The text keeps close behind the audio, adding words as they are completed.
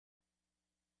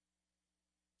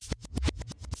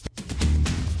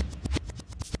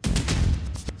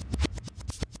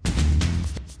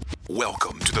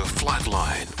Welcome to The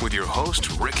Flatline with your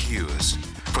host, Rick Hughes.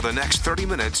 For the next 30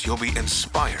 minutes, you'll be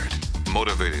inspired,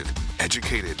 motivated,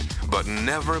 educated, but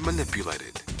never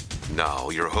manipulated. Now,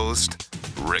 your host,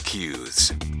 Rick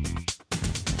Hughes.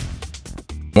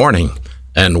 Morning,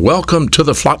 and welcome to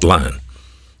The Flatline.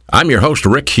 I'm your host,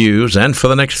 Rick Hughes, and for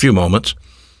the next few moments,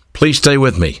 please stay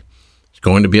with me. It's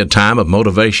going to be a time of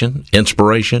motivation,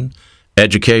 inspiration,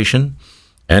 education,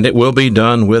 and it will be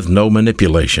done with no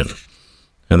manipulation.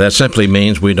 And that simply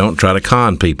means we don't try to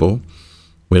con people.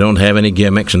 We don't have any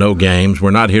gimmicks, no games.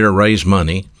 We're not here to raise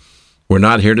money. We're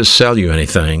not here to sell you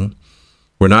anything.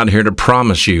 We're not here to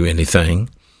promise you anything.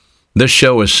 This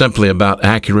show is simply about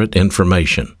accurate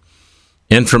information.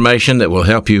 Information that will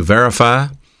help you verify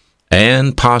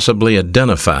and possibly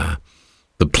identify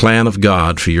the plan of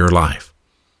God for your life.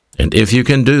 And if you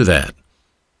can do that,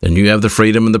 then you have the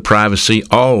freedom and the privacy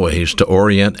always to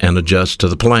orient and adjust to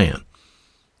the plan.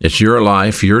 It's your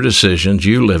life, your decisions,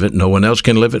 you live it. No one else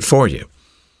can live it for you.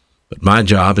 But my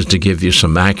job is to give you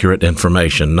some accurate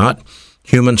information, not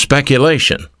human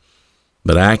speculation,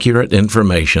 but accurate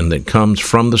information that comes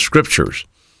from the Scriptures,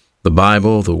 the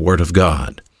Bible, the Word of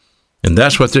God. And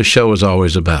that's what this show is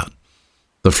always about.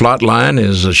 The Flatline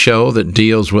is a show that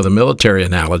deals with a military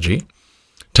analogy,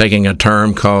 taking a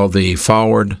term called the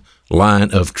forward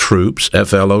line of troops,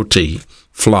 FLOT,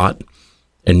 FLOT,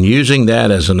 and using that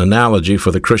as an analogy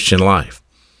for the Christian life.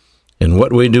 And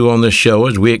what we do on this show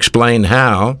is we explain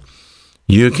how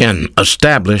you can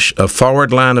establish a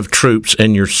forward line of troops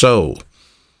in your soul.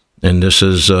 And this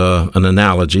is an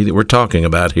analogy that we're talking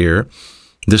about here.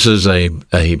 This is a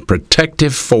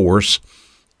protective force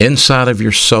inside of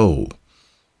your soul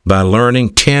by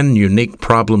learning 10 unique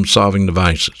problem-solving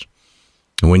devices.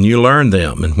 And when you learn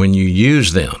them and when you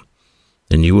use them,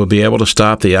 then you will be able to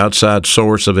stop the outside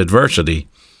source of adversity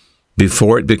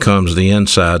before it becomes the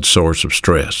inside source of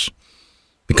stress.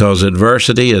 Because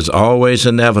adversity is always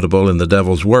inevitable in the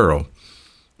devil's world,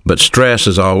 but stress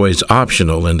is always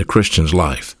optional in the Christian's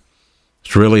life.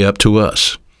 It's really up to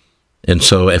us. And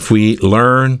so if we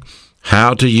learn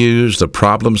how to use the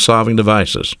problem-solving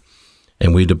devices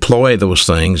and we deploy those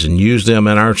things and use them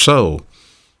in our soul,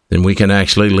 then we can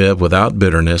actually live without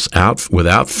bitterness,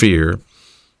 without fear,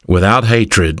 without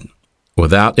hatred,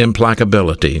 without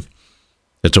implacability.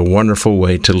 It's a wonderful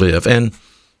way to live, and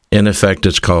in effect,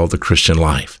 it's called the Christian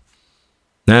life.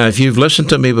 Now, if you've listened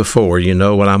to me before, you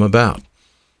know what I'm about.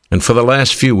 And for the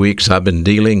last few weeks, I've been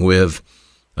dealing with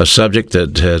a subject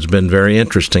that has been very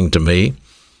interesting to me.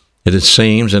 It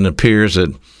seems and appears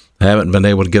that I haven't been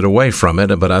able to get away from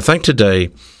it, but I think today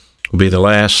will be the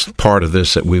last part of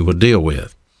this that we will deal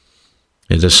with.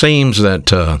 It seems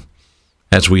that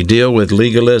as we deal with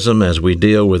legalism, as we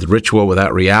deal with ritual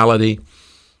without reality,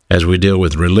 as we deal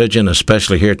with religion,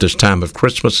 especially here at this time of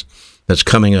Christmas that's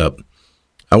coming up,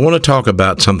 I want to talk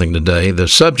about something today. The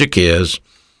subject is,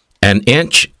 an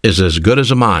inch is as good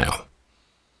as a mile.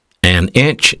 An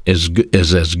inch is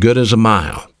as good as a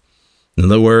mile. In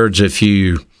other words, if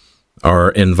you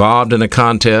are involved in a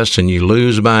contest and you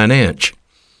lose by an inch,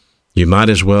 you might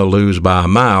as well lose by a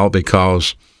mile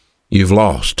because you've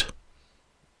lost.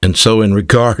 And so in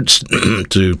regards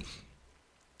to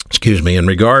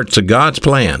God's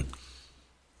plan,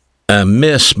 a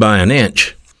miss by an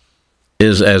inch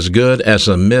is as good as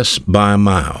a miss by a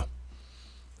mile.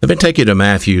 Let me take you to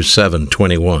Matthew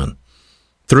 7:21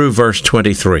 through verse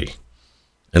 23,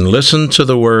 and listen to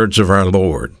the words of our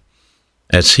Lord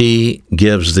as he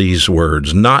gives these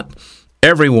words. Not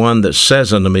everyone that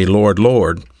says unto me, Lord,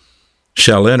 Lord,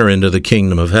 shall enter into the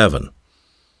kingdom of heaven.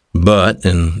 But,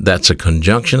 and that's a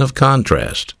conjunction of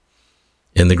contrast.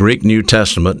 In the Greek New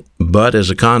Testament, but is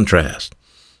a contrast.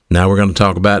 Now we're going to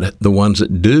talk about the ones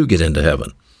that do get into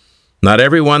heaven. Not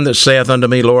everyone that saith unto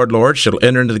me, Lord, Lord, shall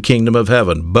enter into the kingdom of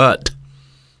heaven, but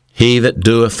he that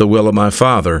doeth the will of my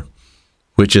Father,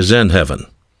 which is in heaven.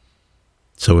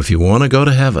 So if you want to go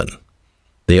to heaven,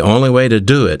 the only way to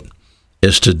do it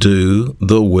is to do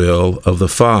the will of the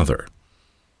Father.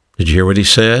 Did you hear what he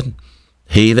said?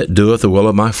 He that doeth the will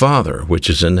of my Father, which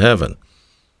is in heaven.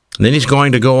 And then he's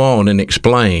going to go on and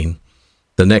explain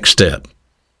the next step.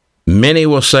 Many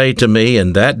will say to me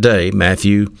in that day,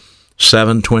 Matthew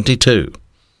 7:22.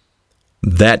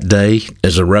 That day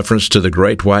is a reference to the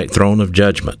great white throne of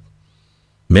judgment.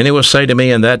 Many will say to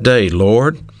me in that day,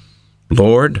 Lord,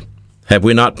 Lord, have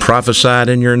we not prophesied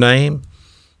in your name?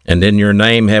 And in your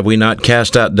name have we not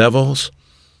cast out devils?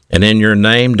 And in your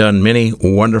name done many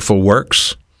wonderful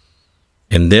works?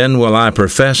 And then will I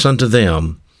profess unto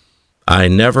them, I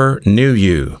never knew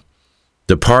you.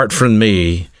 Depart from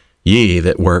me, ye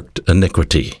that worked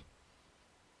iniquity.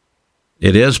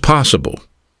 It is possible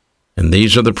And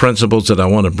these are the principles that I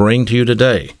want to bring to you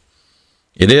today.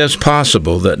 It is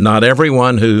possible that not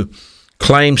everyone who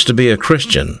claims to be a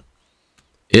Christian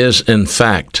is in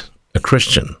fact a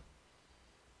Christian.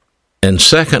 And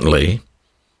secondly,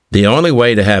 the only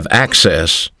way to have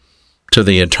access to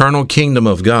the eternal kingdom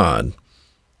of God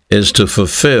is to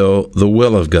fulfill the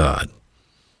will of God.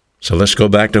 So let's go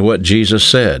back to what Jesus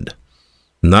said.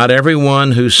 Not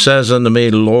everyone who says unto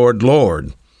me, Lord,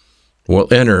 Lord,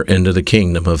 will enter into the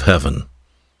kingdom of heaven.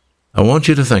 I want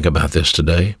you to think about this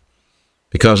today,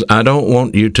 because I don't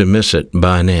want you to miss it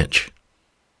by an inch.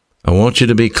 I want you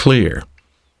to be clear.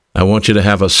 I want you to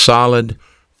have a solid,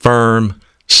 firm,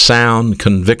 sound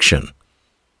conviction.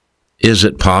 Is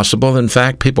it possible? In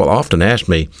fact, people often ask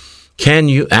me, can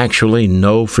you actually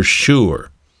know for sure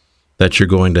that you're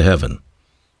going to heaven?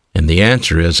 And the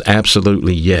answer is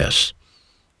absolutely yes.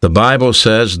 The Bible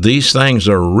says these things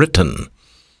are written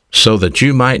so that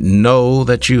you might know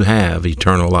that you have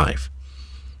eternal life.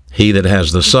 He that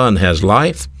has the Son has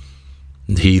life,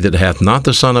 and he that hath not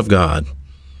the Son of God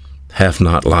hath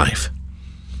not life.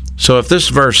 So if this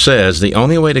verse says the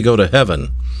only way to go to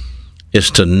heaven is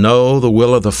to know the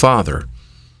will of the Father,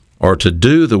 or to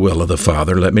do the will of the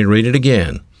Father, let me read it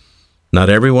again. Not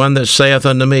everyone that saith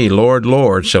unto me, Lord,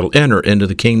 Lord, shall enter into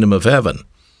the kingdom of heaven,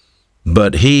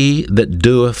 but he that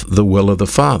doeth the will of the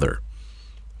Father,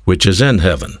 which is in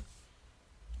heaven.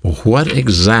 Well, what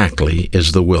exactly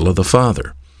is the will of the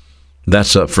Father?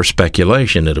 That's up for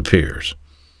speculation, it appears,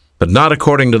 but not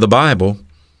according to the Bible.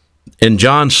 In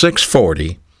John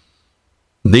 6:40,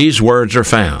 these words are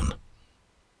found.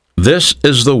 This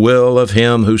is the will of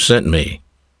him who sent me.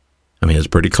 I mean, it's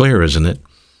pretty clear, isn't it?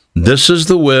 This is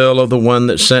the will of the one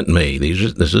that sent me.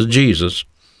 This is Jesus.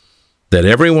 That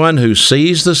everyone who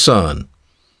sees the Son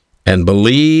and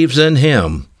believes in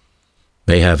him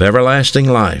may have everlasting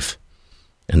life,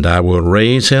 and I will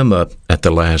raise him up at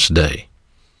the last day.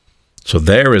 So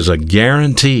there is a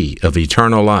guarantee of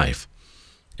eternal life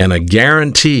and a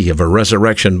guarantee of a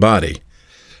resurrection body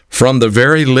from the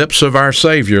very lips of our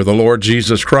Savior, the Lord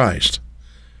Jesus Christ,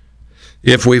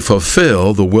 if we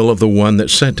fulfill the will of the one that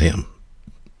sent him.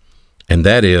 And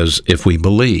that is if we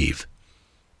believe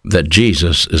that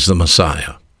Jesus is the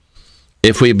Messiah.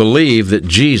 If we believe that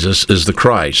Jesus is the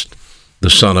Christ, the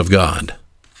Son of God.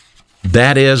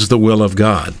 That is the will of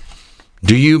God.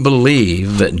 Do you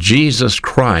believe that Jesus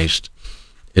Christ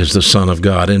is the Son of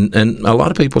God? And a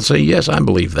lot of people say, yes, I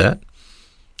believe that.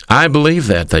 I believe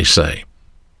that, they say.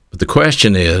 But the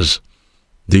question is,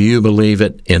 do you believe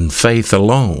it in faith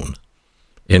alone,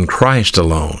 in Christ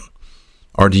alone,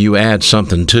 or do you add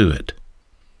something to it?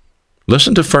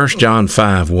 Listen to 1 John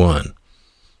 5:1.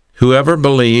 Whoever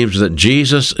believes that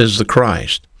Jesus is the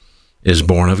Christ is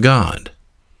born of God.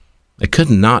 It could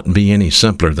not be any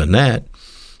simpler than that.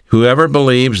 Whoever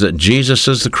believes that Jesus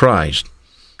is the Christ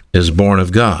is born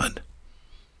of God.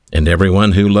 And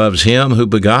everyone who loves him who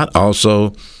begot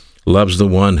also loves the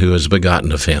one who is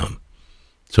begotten of him.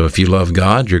 So if you love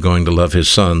God, you're going to love his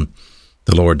Son,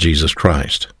 the Lord Jesus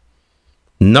Christ.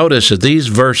 Notice that these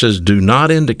verses do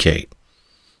not indicate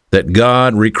that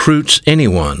God recruits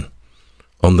anyone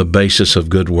on the basis of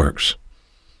good works.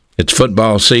 It's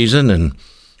football season, and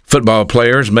football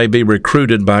players may be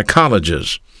recruited by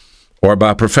colleges or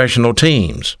by professional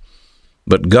teams.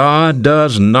 But God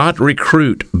does not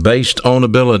recruit based on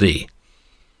ability.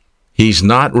 He's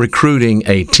not recruiting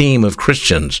a team of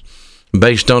Christians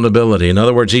based on ability. In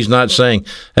other words, he's not saying,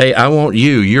 hey, I want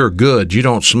you, you're good, you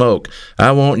don't smoke.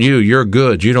 I want you, you're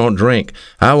good, you don't drink.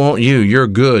 I want you, you're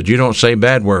good, you don't say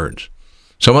bad words.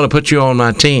 So I'm going to put you on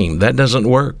my team. That doesn't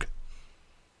work.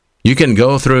 You can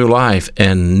go through life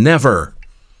and never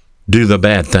do the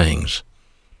bad things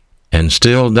and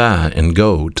still die and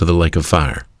go to the lake of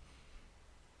fire.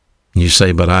 You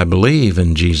say, but I believe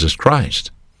in Jesus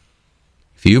Christ.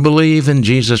 If you believe in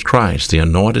Jesus Christ, the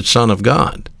anointed Son of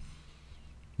God,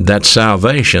 that's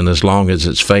salvation as long as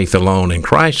it's faith alone in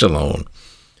Christ alone,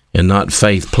 and not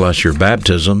faith plus your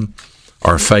baptism,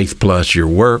 or faith plus your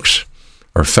works,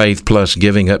 or faith plus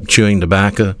giving up chewing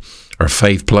tobacco, or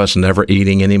faith plus never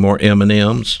eating any more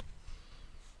M&Ms.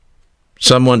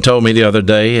 Someone told me the other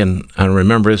day, and I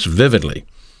remember this vividly,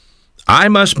 I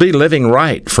must be living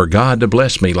right for God to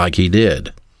bless me like he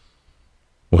did.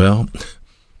 Well,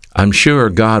 I'm sure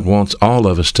God wants all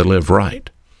of us to live right.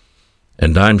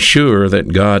 And I'm sure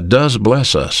that God does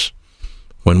bless us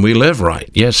when we live right.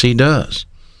 Yes, he does.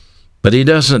 But he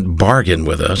doesn't bargain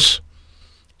with us.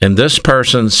 And this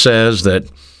person says that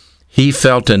he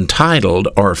felt entitled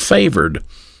or favored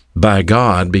by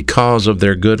God because of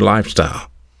their good lifestyle.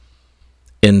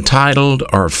 Entitled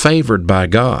or favored by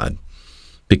God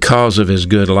because of his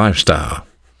good lifestyle.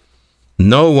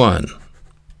 No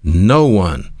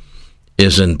one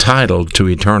is entitled to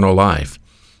eternal life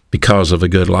because of a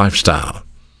good lifestyle.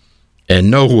 And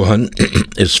no one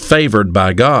is favored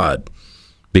by God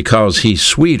because he's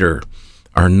sweeter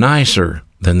or nicer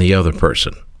than the other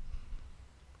person.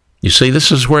 You see,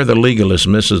 this is where the legalist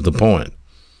misses the point.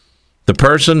 The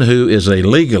person who is a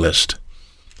legalist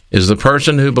is the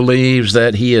person who believes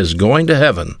that he is going to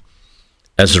heaven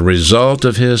as a result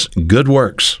of his good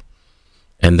works,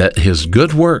 and that his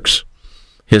good works,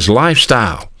 his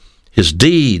lifestyle, his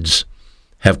deeds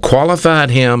have qualified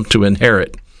him to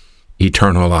inherit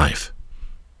eternal life.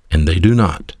 And they do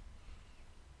not.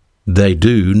 They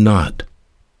do not.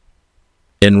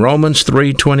 In Romans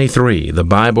 3:23, the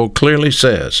Bible clearly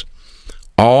says,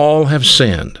 all have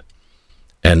sinned,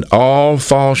 and all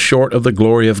fall short of the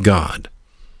glory of God,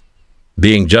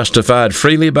 being justified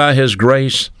freely by his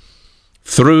grace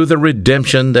through the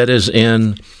redemption that is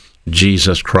in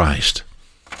Jesus Christ.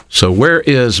 So where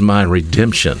is my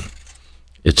redemption?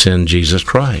 It's in Jesus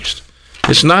Christ.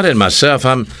 It's not in myself.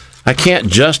 I can't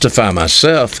justify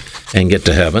myself and get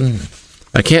to heaven.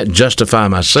 I can't justify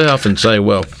myself and say,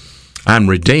 well, I'm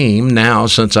redeemed now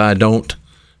since I don't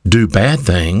do bad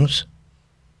things.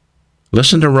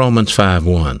 Listen to Romans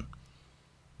 5:1.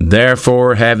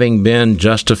 Therefore, having been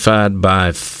justified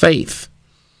by faith,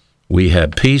 we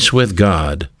have peace with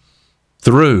God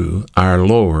through our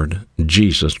Lord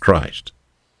Jesus Christ.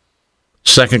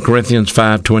 2 Corinthians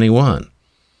 5:21.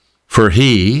 For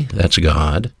he, that's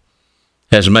God,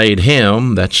 has made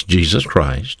him, that's Jesus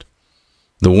Christ,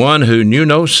 the one who knew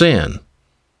no sin,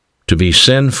 to be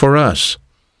sin for us,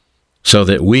 so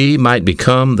that we might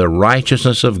become the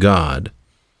righteousness of God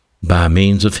by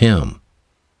means of him.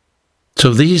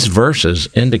 So these verses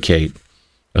indicate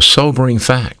a sobering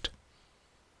fact.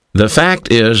 The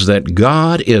fact is that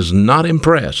God is not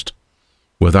impressed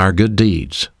with our good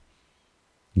deeds.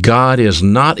 God is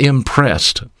not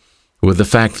impressed with the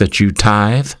fact that you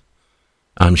tithe.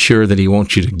 I'm sure that he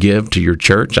wants you to give to your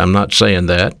church. I'm not saying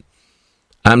that.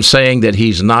 I'm saying that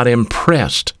he's not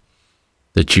impressed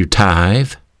that you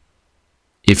tithe.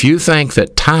 If you think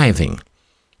that tithing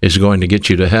is going to get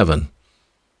you to heaven,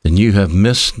 then you have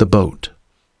missed the boat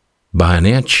by an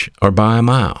inch or by a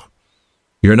mile.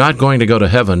 You're not going to go to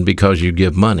heaven because you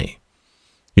give money.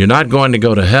 You're not going to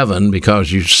go to heaven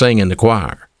because you sing in the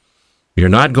choir. You're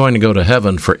not going to go to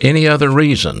heaven for any other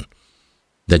reason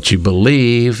that you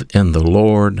believe in the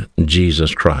Lord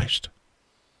Jesus Christ.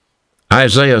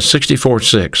 Isaiah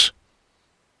 64:6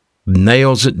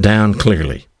 nails it down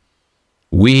clearly.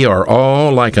 We are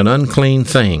all like an unclean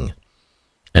thing,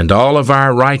 and all of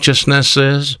our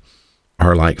righteousnesses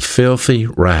are like filthy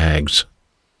rags.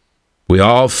 We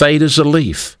all fade as a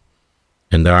leaf,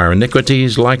 and our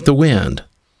iniquities, like the wind,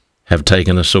 have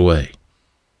taken us away.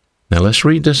 Now let's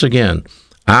read this again.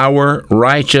 Our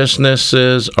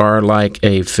righteousnesses are like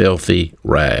a filthy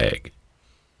rag.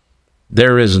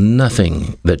 There is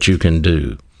nothing that you can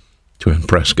do to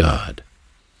impress God.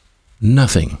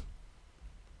 Nothing.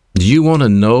 Do you want to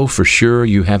know for sure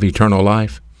you have eternal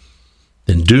life?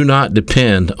 Then do not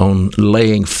depend on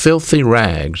laying filthy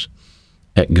rags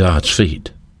at God's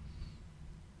feet.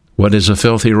 What is a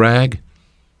filthy rag?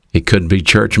 It could be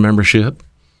church membership.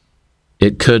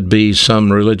 It could be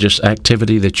some religious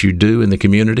activity that you do in the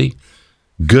community,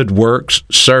 good works,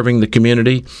 serving the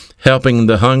community, helping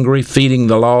the hungry, feeding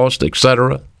the lost,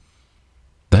 etc.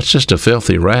 That's just a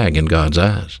filthy rag in God's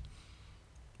eyes.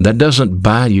 That doesn't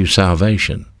buy you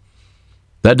salvation.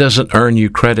 That doesn't earn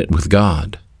you credit with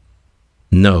God.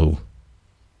 No,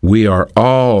 we are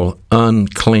all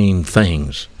unclean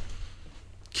things.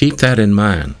 Keep that in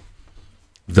mind.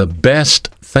 The best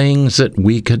things that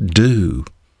we could do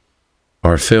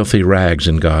are filthy rags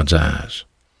in God's eyes.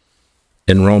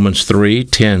 In Romans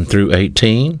 3:10 through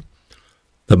 18,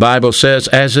 the Bible says,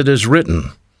 as it is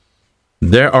written,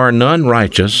 there are none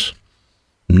righteous,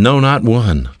 no, not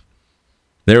one.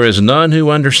 There is none who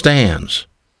understands.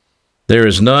 There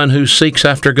is none who seeks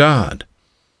after God.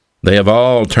 They have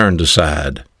all turned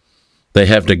aside. They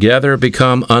have together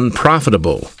become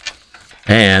unprofitable.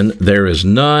 And there is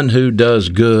none who does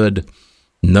good,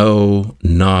 no,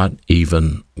 not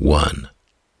even one.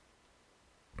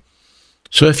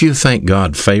 So if you think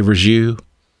God favors you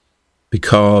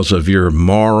because of your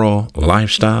moral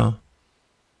lifestyle,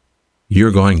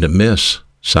 you're going to miss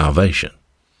salvation.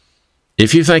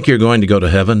 If you think you're going to go to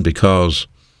heaven because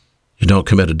you don't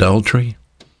commit adultery,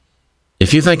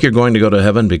 if you think you're going to go to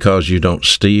heaven because you don't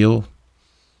steal,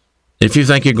 if you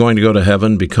think you're going to go to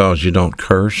heaven because you don't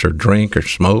curse or drink or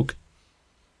smoke,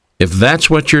 if that's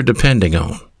what you're depending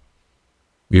on,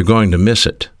 you're going to miss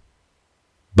it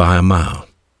by a mile.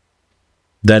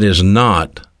 That is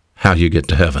not how you get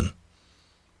to heaven.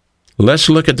 Let's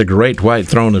look at the great white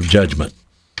throne of judgment,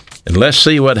 and let's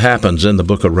see what happens in the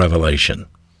book of Revelation.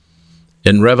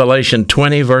 In Revelation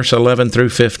 20, verse 11 through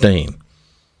 15,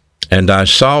 "And I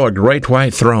saw a great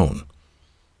white throne,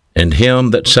 and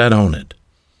him that sat on it,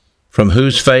 from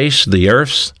whose face the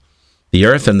earth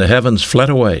and the heavens fled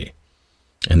away,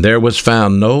 and there was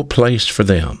found no place for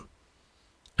them.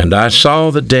 And I saw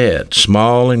the dead,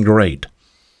 small and great,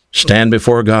 stand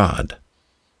before God.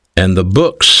 And the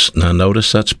books," now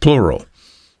notice that's plural,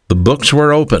 "the books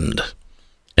were opened.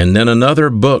 And then another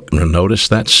book," now notice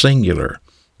that's singular,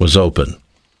 "was opened.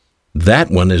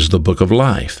 That one is the book of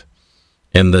life.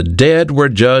 And the dead were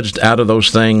judged out of those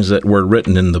things that were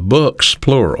written in the books,"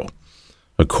 plural,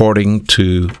 "according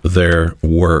to their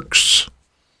works.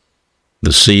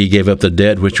 The sea gave up the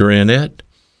dead which were in it.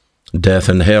 Death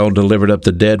and hell delivered up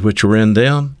the dead which were in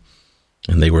them.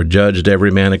 And they were judged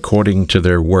every man according to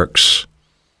their works.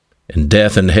 And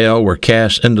death and hell were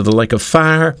cast into the lake of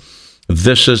fire.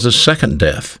 This is the second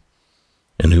death.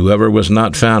 And whoever was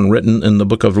not found written in the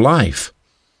book of life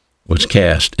was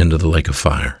cast into the lake of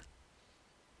fire."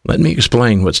 Let me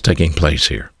explain what's taking place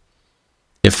here.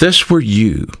 If this were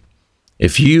you,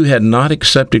 if you had not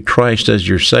accepted Christ as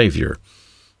your Savior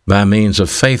by means of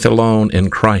faith alone in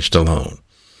Christ alone,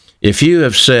 if you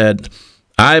have said,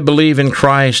 "I believe in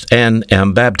Christ and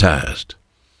am baptized.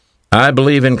 I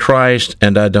believe in Christ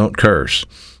and I don't curse.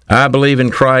 I believe in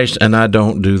Christ and I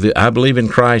don't do the. I believe in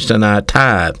Christ and I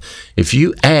tithe." If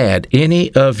you add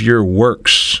any of your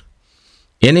works,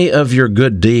 any of your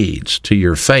good deeds to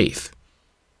your faith,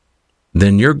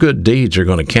 then your good deeds are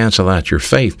going to cancel out your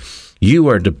faith. You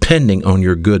are depending on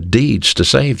your good deeds to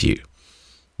save you.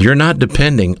 You're not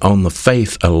depending on the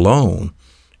faith alone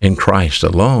in Christ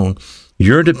alone.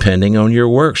 You're depending on your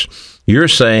works. You're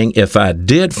saying, if I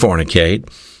did fornicate,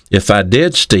 if I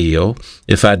did steal,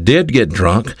 if I did get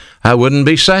drunk, I wouldn't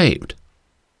be saved.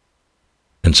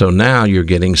 And so now you're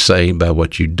getting saved by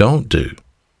what you don't do,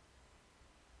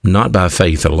 not by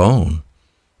faith alone,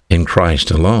 in Christ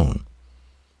alone.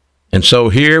 And so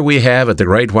here we have at the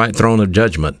great white throne of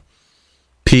judgment,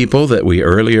 people that we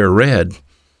earlier read.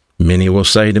 Many will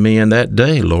say to me in that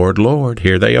day, "Lord, Lord,"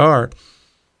 here they are.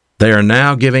 They are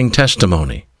now giving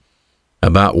testimony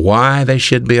about why they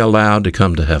should be allowed to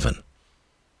come to heaven.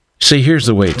 See, here's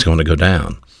the way it's going to go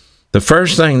down. The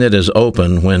first thing that is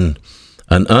open when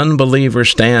an unbeliever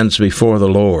stands before the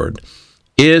Lord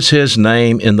is his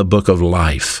name in the book of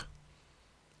life.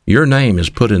 Your name is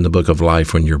put in the book of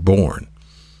life when you're born.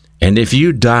 And if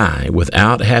you die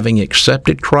without having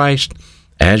accepted Christ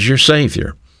as your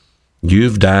Savior,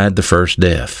 you've died the first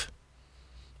death.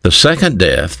 The second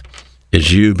death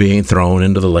is you being thrown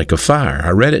into the lake of fire.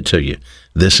 I read it to you.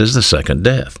 This is the second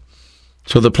death.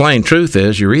 So the plain truth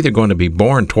is you're either going to be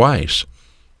born twice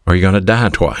or you're going to die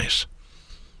twice.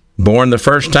 Born the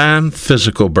first time,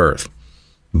 physical birth.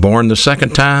 Born the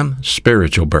second time,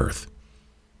 spiritual birth.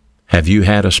 Have you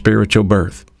had a spiritual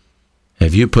birth?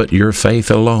 Have you put your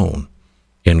faith alone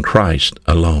in Christ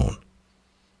alone?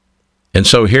 And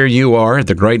so here you are at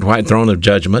the great white throne of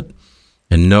judgment,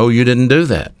 and no, you didn't do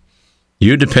that.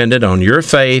 You depended on your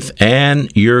faith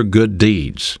and your good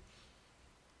deeds.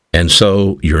 And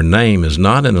so your name is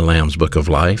not in the Lamb's Book of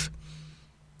Life.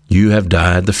 You have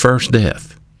died the first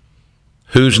death.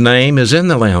 Whose name is in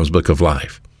the Lamb's Book of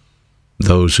Life?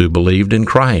 Those who believed in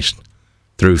Christ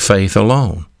through faith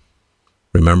alone.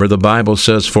 Remember, the Bible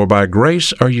says, "For by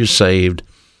grace are you saved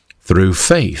through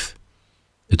faith."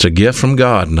 It's a gift from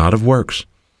God, not of works,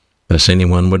 lest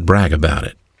anyone would brag about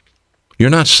it. You're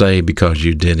not saved because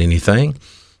you did anything.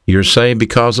 You're saved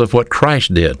because of what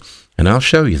Christ did. And I'll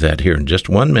show you that here in just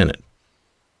 1 minute.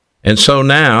 And so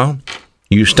now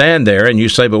you stand there and you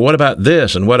say, "But what about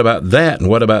this? And what about that? And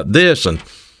what about this?" And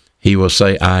he will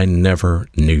say, "I never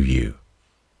knew you."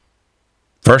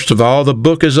 First of all, the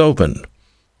book is opened,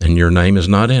 and your name is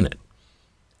not in it.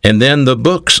 And then the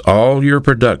books, all your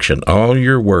production, all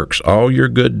your works, all your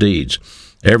good deeds,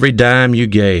 every dime you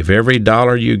gave, every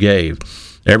dollar you gave,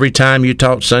 every time you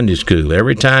taught Sunday school,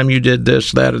 every time you did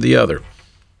this, that, or the other,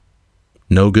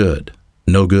 no good,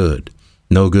 no good,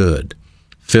 no good.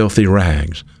 Filthy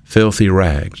rags, filthy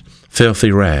rags,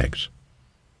 filthy rags.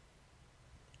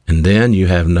 And then you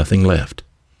have nothing left.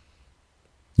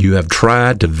 You have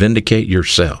tried to vindicate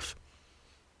yourself.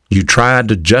 You tried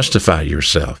to justify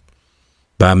yourself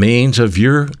by means of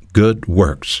your good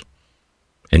works.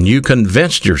 And you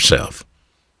convinced yourself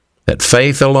that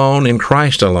faith alone in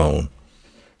Christ alone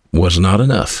was not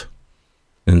enough.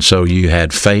 And so you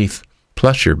had faith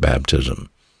plus your baptism,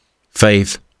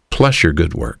 faith plus your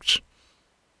good works.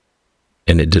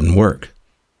 And it didn't work.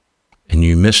 and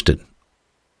you missed it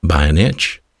by an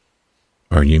inch,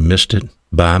 or you missed it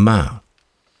by a mile.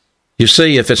 You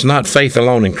see, if it's not faith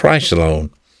alone in Christ alone,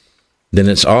 then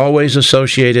it's always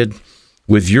associated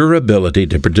with your ability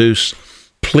to produce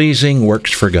pleasing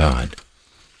works for God.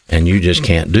 And you just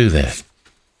can't do that.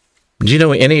 Do you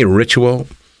know any ritual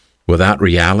without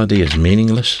reality is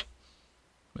meaningless?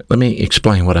 Let me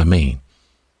explain what I mean.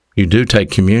 You do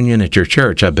take communion at your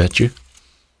church, I bet you.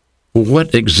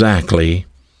 What exactly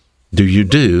do you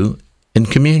do in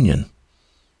communion?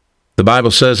 The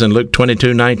Bible says in Luke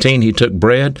 22:19, he took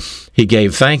bread, he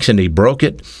gave thanks, and he broke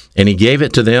it, and he gave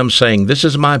it to them, saying, "This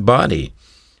is my body,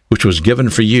 which was given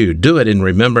for you. Do it in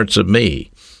remembrance of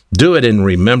me. Do it in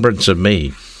remembrance of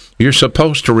me." You're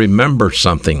supposed to remember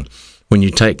something when you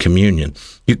take communion.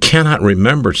 You cannot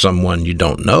remember someone you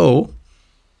don't know.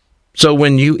 So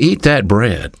when you eat that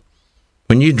bread,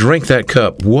 when you drink that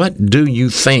cup, what do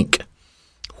you think?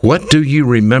 What do you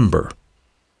remember?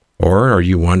 Or are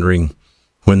you wondering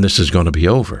when this is going to be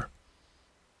over?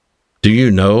 Do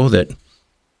you know that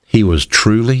he was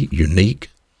truly unique?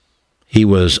 He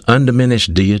was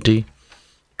undiminished deity,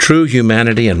 true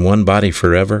humanity in one body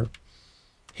forever.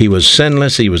 He was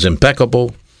sinless. He was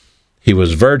impeccable. He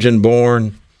was virgin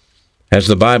born. As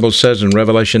the Bible says in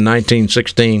Revelation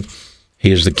 19:16,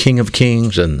 he is the King of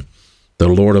kings and the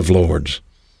Lord of lords.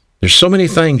 There's so many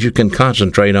things you can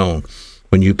concentrate on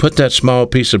when you put that small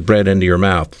piece of bread into your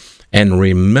mouth and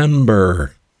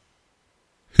remember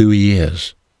who he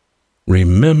is.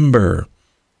 Remember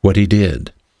what he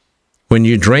did. When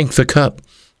you drink the cup,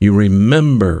 you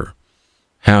remember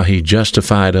how he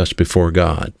justified us before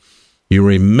God. You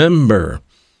remember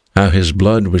how his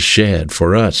blood was shed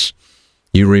for us.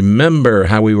 You remember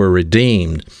how we were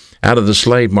redeemed out of the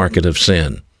slave market of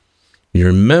sin. You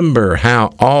remember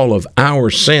how all of our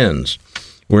sins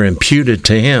were imputed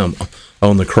to him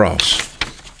on the cross.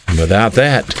 And without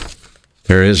that,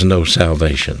 there is no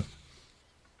salvation.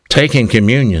 Taking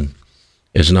communion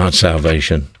is not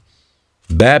salvation.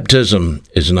 Baptism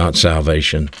is not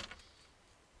salvation.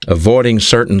 Avoiding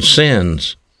certain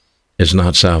sins is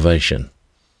not salvation.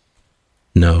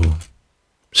 No,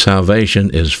 salvation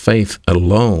is faith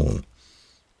alone,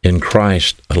 in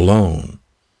Christ alone.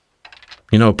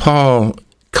 You know, Paul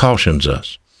cautions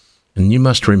us, and you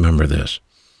must remember this.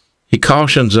 He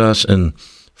cautions us in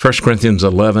 1 Corinthians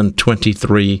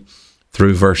 11:23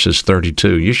 through verses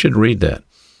 32. You should read that.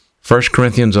 1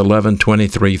 Corinthians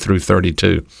 11:23 through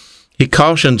 32. He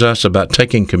cautions us about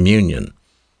taking communion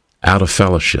out of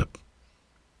fellowship.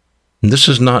 And this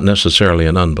is not necessarily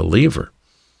an unbeliever.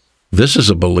 This is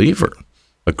a believer,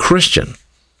 a Christian,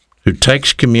 who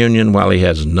takes communion while he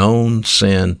has known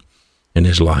sin in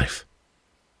his life.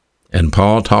 And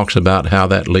Paul talks about how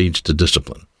that leads to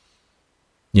discipline.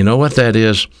 You know what that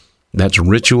is? That's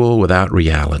ritual without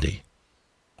reality.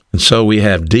 And so we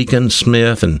have Deacon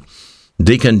Smith and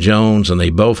Deacon Jones, and they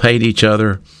both hate each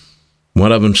other.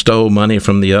 One of them stole money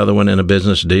from the other one in a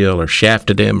business deal, or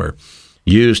shafted him, or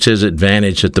used his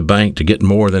advantage at the bank to get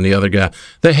more than the other guy.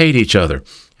 They hate each other.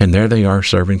 And there they are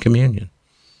serving communion.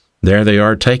 There they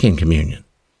are taking communion.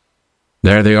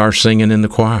 There they are singing in the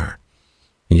choir.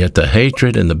 And yet the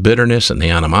hatred and the bitterness and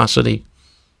the animosity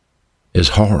is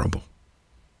horrible.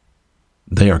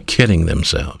 They are kidding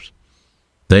themselves.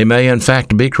 They may in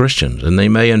fact be Christians, and they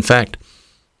may in fact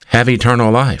have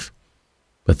eternal life,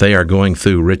 but they are going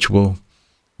through ritual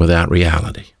without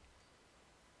reality.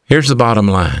 Here's the bottom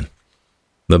line.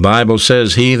 The Bible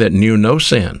says, "He that knew no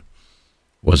sin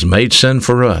was made sin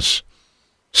for us,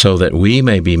 so that we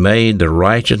may be made the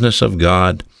righteousness of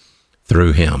God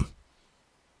through him."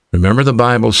 Remember, the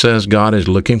Bible says God is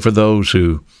looking for those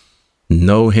who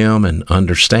know him and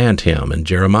understand him in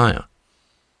Jeremiah.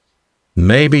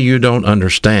 Maybe you don't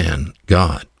understand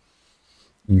God.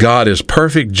 God is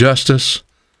perfect justice,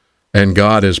 and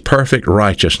God is perfect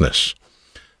righteousness.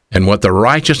 And what the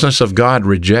righteousness of God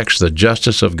rejects, the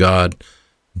justice of God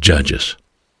judges.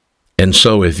 And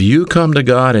so if you come to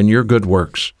God in your good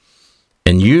works,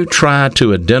 and you try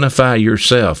to identify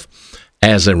yourself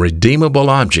as a redeemable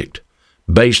object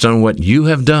based on what you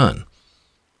have done,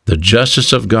 the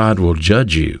justice of God will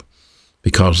judge you,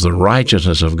 because the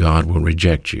righteousness of God will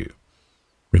reject you.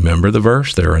 Remember the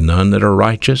verse, "There are none that are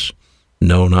righteous,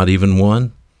 no, not even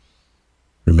one."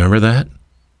 Remember that?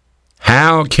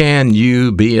 How can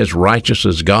you be as righteous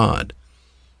as God?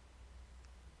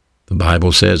 The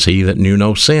Bible says, "He that knew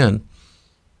no sin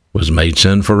was made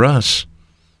sin for us,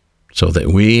 so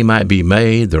that we might be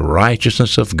made the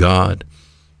righteousness of God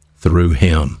through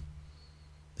him."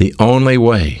 The only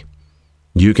way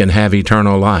you can have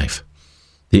eternal life,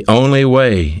 the only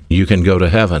way you can go to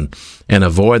heaven and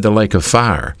avoid the lake of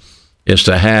fire, is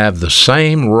to have the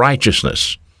same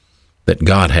righteousness that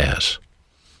God has.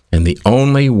 And the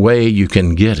only way you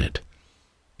can get it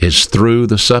is through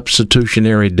the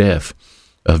substitutionary death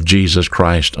of Jesus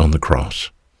Christ on the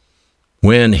cross.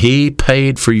 When he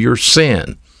paid for your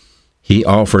sin, he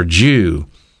offered you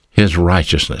his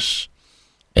righteousness.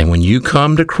 And when you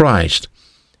come to Christ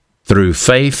through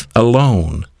faith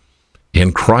alone,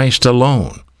 in Christ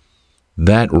alone,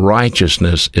 that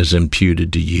righteousness is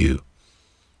imputed to you.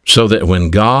 So that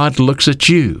when God looks at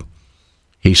you,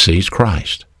 he sees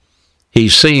Christ. He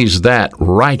sees that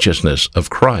righteousness of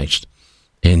Christ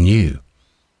in you.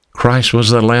 Christ was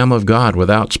the Lamb of God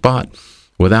without spot,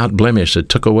 without blemish, that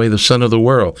took away the sin of the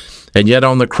world. And yet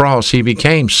on the cross, he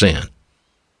became sin.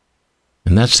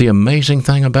 And that's the amazing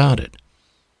thing about it.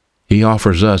 He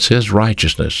offers us his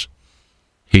righteousness.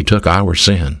 He took our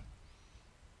sin.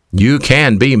 You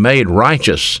can be made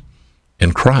righteous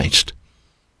in Christ,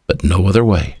 but no other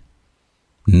way.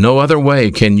 No other way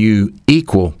can you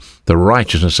equal the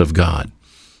righteousness of God.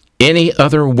 Any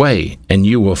other way, and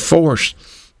you will force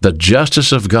the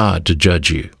justice of God to judge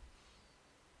you.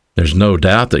 There's no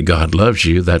doubt that God loves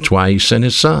you. That's why he sent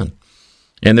his Son.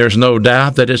 And there's no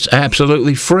doubt that it's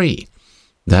absolutely free.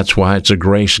 That's why it's a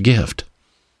grace gift.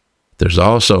 There's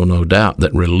also no doubt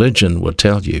that religion will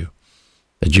tell you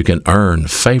that you can earn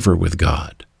favor with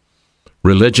God.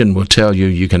 Religion will tell you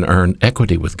you can earn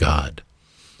equity with God.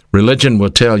 Religion will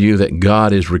tell you that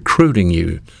God is recruiting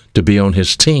you to be on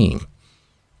his team.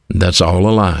 That's all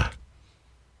a lie.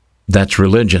 That's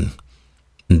religion.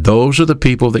 And those are the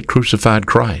people that crucified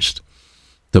Christ.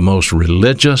 The most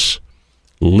religious,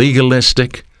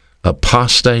 legalistic,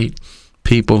 apostate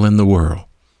people in the world.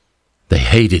 They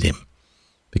hated him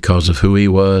because of who he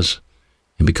was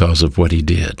and because of what he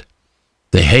did.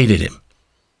 They hated him.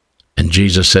 And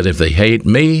Jesus said, if they hate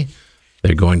me,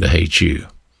 they're going to hate you.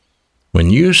 When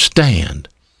you stand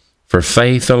for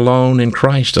faith alone in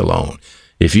Christ alone,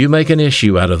 if you make an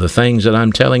issue out of the things that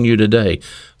I'm telling you today,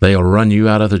 they'll run you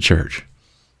out of the church.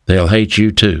 They'll hate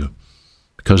you too,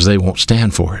 because they won't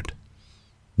stand for it.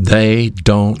 They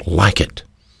don't like it.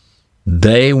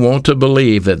 They want to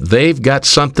believe that they've got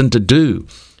something to do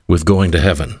with going to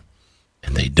heaven,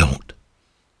 and they don't.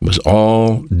 It was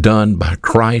all done by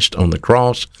Christ on the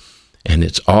cross, and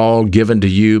it's all given to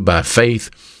you by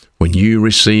faith when you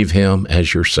receive him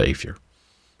as your Savior.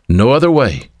 No other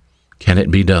way can it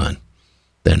be done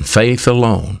than faith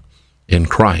alone in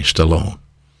Christ alone.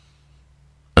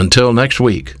 Until next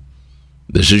week,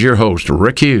 this is your host,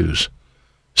 Rick Hughes,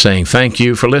 saying thank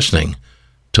you for listening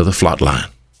to The Flatline.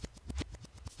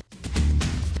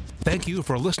 Thank you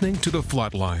for listening to The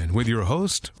Flatline with your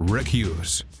host, Rick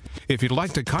Hughes. If you'd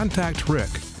like to contact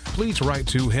Rick, please write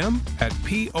to him at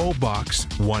P.O. Box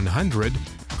 100,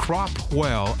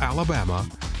 Cropwell, Alabama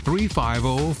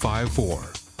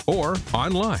 35054, or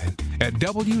online at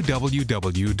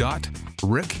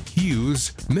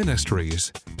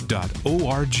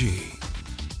www.rickhughesministries.org.